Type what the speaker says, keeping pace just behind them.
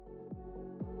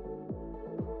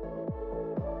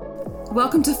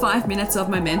Welcome to 5 Minutes of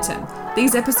Momentum.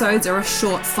 These episodes are a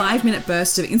short 5-minute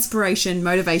burst of inspiration,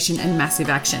 motivation, and massive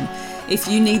action. If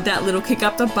you need that little kick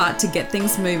up the butt to get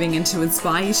things moving and to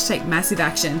inspire you to take massive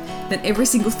action, then every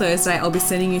single Thursday I'll be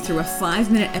sending you through a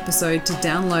 5-minute episode to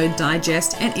download,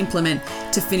 digest, and implement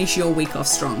to finish your week off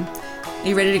strong. Are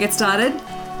you ready to get started?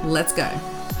 Let's go.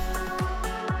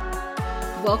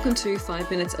 Welcome to 5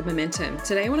 Minutes of Momentum.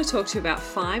 Today I want to talk to you about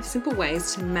 5 simple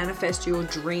ways to manifest your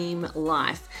dream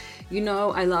life. You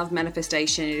know, I love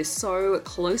manifestation. It is so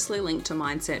closely linked to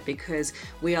mindset because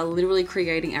we are literally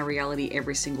creating our reality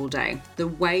every single day. The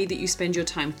way that you spend your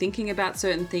time thinking about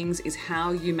certain things is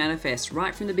how you manifest.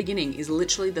 Right from the beginning is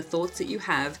literally the thoughts that you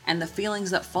have and the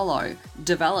feelings that follow,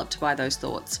 developed by those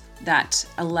thoughts, that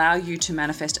allow you to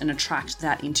manifest and attract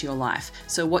that into your life.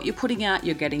 So what you're putting out,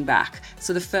 you're getting back.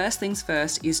 So the first things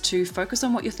first is to focus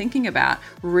on what you're thinking about.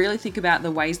 Really think about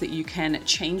the ways that you can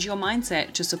change your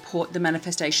mindset to support the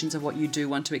manifestations of what you do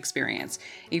want to experience.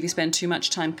 If you spend too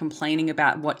much time complaining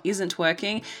about what isn't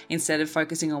working, instead of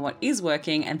focusing on what is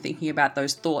working and thinking about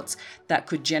those thoughts that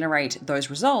could generate those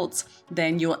results,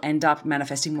 then you'll end up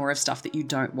manifesting more of stuff that you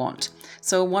don't want.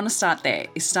 So I want to start there,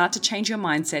 is start to change your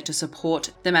mindset to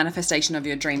support the manifestation of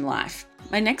your dream life.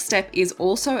 My next step is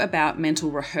also about mental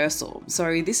rehearsal.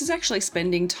 So this is actually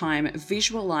spending time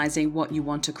visualizing what you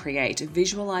want to create,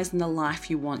 visualizing the life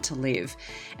you want to live.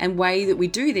 And way that we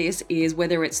do this is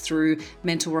whether it's through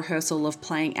mental rehearsal of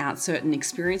playing out certain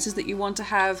experiences that you want to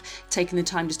have, taking the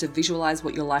time just to visualize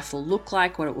what your life will look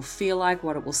like, what it will feel like,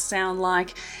 what it will sound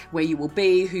like, where you will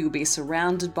be, who you'll be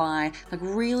surrounded by, like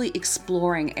really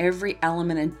exploring every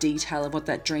element and detail of what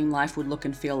that dream life would look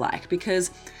and feel like, because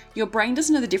your brain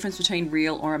doesn't know the difference between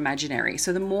real or imaginary.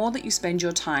 So the more that you spend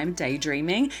your time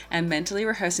daydreaming and mentally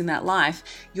rehearsing that life,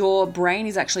 your brain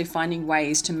is actually finding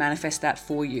ways to manifest that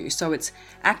for you. So it's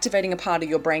activating a part of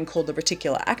your brain called the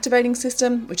reticular activating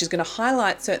system, which is going to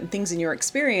highlight certain things in your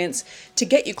experience to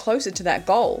get you closer to that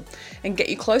goal and get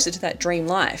you closer to that dream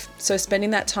life. So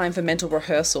spending that time for mental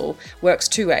rehearsal works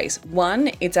 2 ways.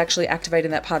 One, it's actually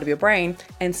activating that part of your brain.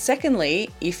 And secondly,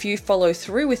 if you follow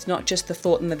through with not just the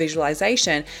thought and the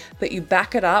visualization, but you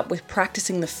back it up with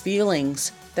practicing the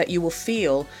feelings that you will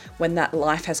feel when that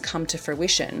life has come to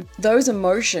fruition. Those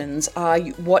emotions are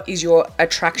what is your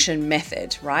attraction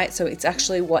method, right? So it's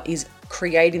actually what is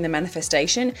creating the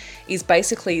manifestation is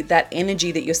basically that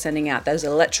energy that you're sending out, those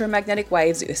electromagnetic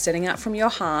waves that you're sending out from your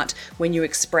heart when you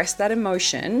express that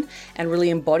emotion and really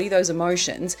embody those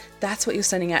emotions. That's what you're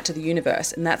sending out to the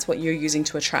universe, and that's what you're using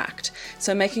to attract.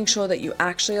 So making sure that you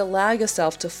actually allow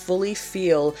yourself to fully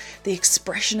feel the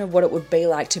expression of what it would be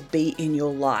like to be in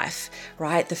your life,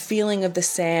 right? The feeling of the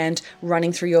sand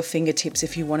running through your fingertips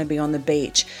if you want to be on the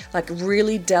beach, like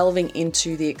really delving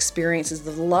into the experiences,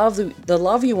 the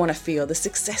love you want to feel, the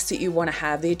success that you want to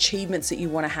have, the achievements that you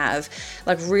want to have,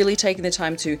 like really taking the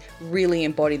time to really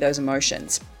embody those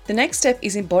emotions. The next step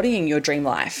is embodying your dream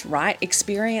life, right?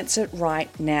 Experience it right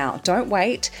now. Don't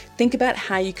wait. Think about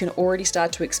how you can already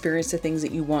start to experience the things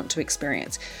that you want to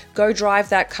experience. Go drive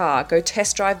that car. Go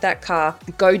test drive that car.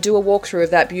 Go do a walkthrough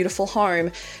of that beautiful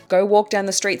home. Go walk down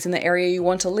the streets in the area you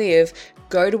want to live.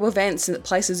 Go to events and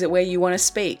places where you want to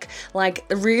speak. Like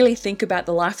really think about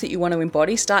the life that you want to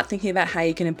embody. Start thinking about how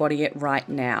you can embody it right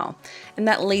now. And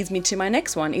that leads me to my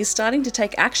next one, is starting to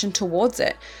take action towards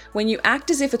it. When you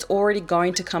act as if it's already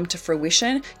going to come to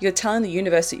fruition, you're telling the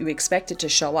universe that you expect it to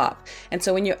show up. And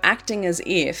so when you're acting as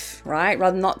if, right,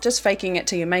 rather than not just faking it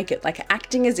till you make it, like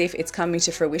acting as if it's coming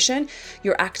to fruition,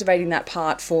 you're activating that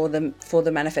part for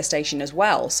the manifestation as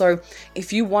well. So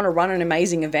if you want to run an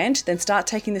amazing event, then start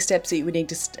taking the steps that you would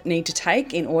need to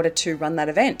take in order to run that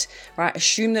event, right?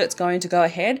 Assume that it's going to go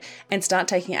ahead and start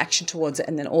taking action towards it,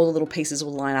 and then all the little pieces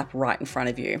will line up right in front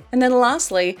of you. And then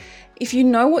lastly, if you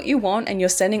know what you want and you're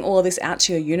sending all of this out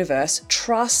to your universe,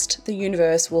 trust the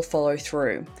universe will follow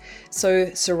through.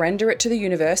 So surrender it to the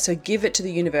universe. So give it to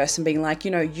the universe and being like,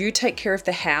 you take care of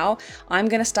the how. I'm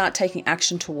going to start taking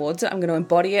action towards it. I'm going to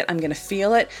embody it. I'm going to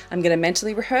feel it. I'm going to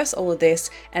mentally rehearse all of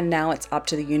this. And now it's up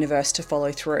to the universe to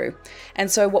follow through. And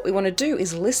so what we want to do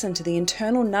is listen to the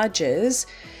internal nudges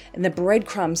and the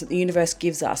breadcrumbs that the universe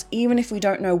gives us. Even if we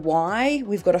don't know why,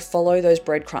 we've got to follow those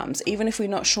breadcrumbs. Even if we're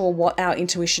not sure what our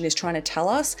intuition is trying to tell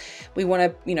us, we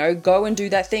want to, go and do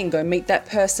that thing, go meet that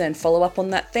person, follow up on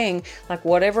that thing, like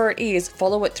whatever it is,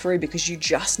 follow it through, because you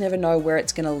just never know where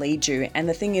it's going to lead you. And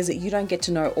the thing is that you don't get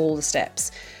to know all the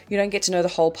steps. You don't get to know the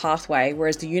whole pathway,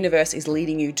 whereas the universe is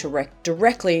leading you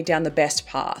directly down the best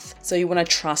path. So you want to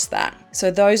trust that.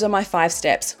 So those are my 5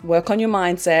 steps. Work on your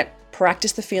mindset,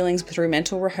 Practice the feelings through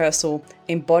mental rehearsal,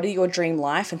 embody your dream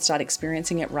life and start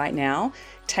experiencing it right now.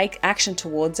 Take action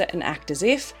towards it and act as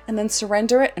if, and then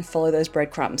surrender it and follow those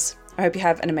breadcrumbs. I hope you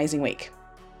have an amazing week.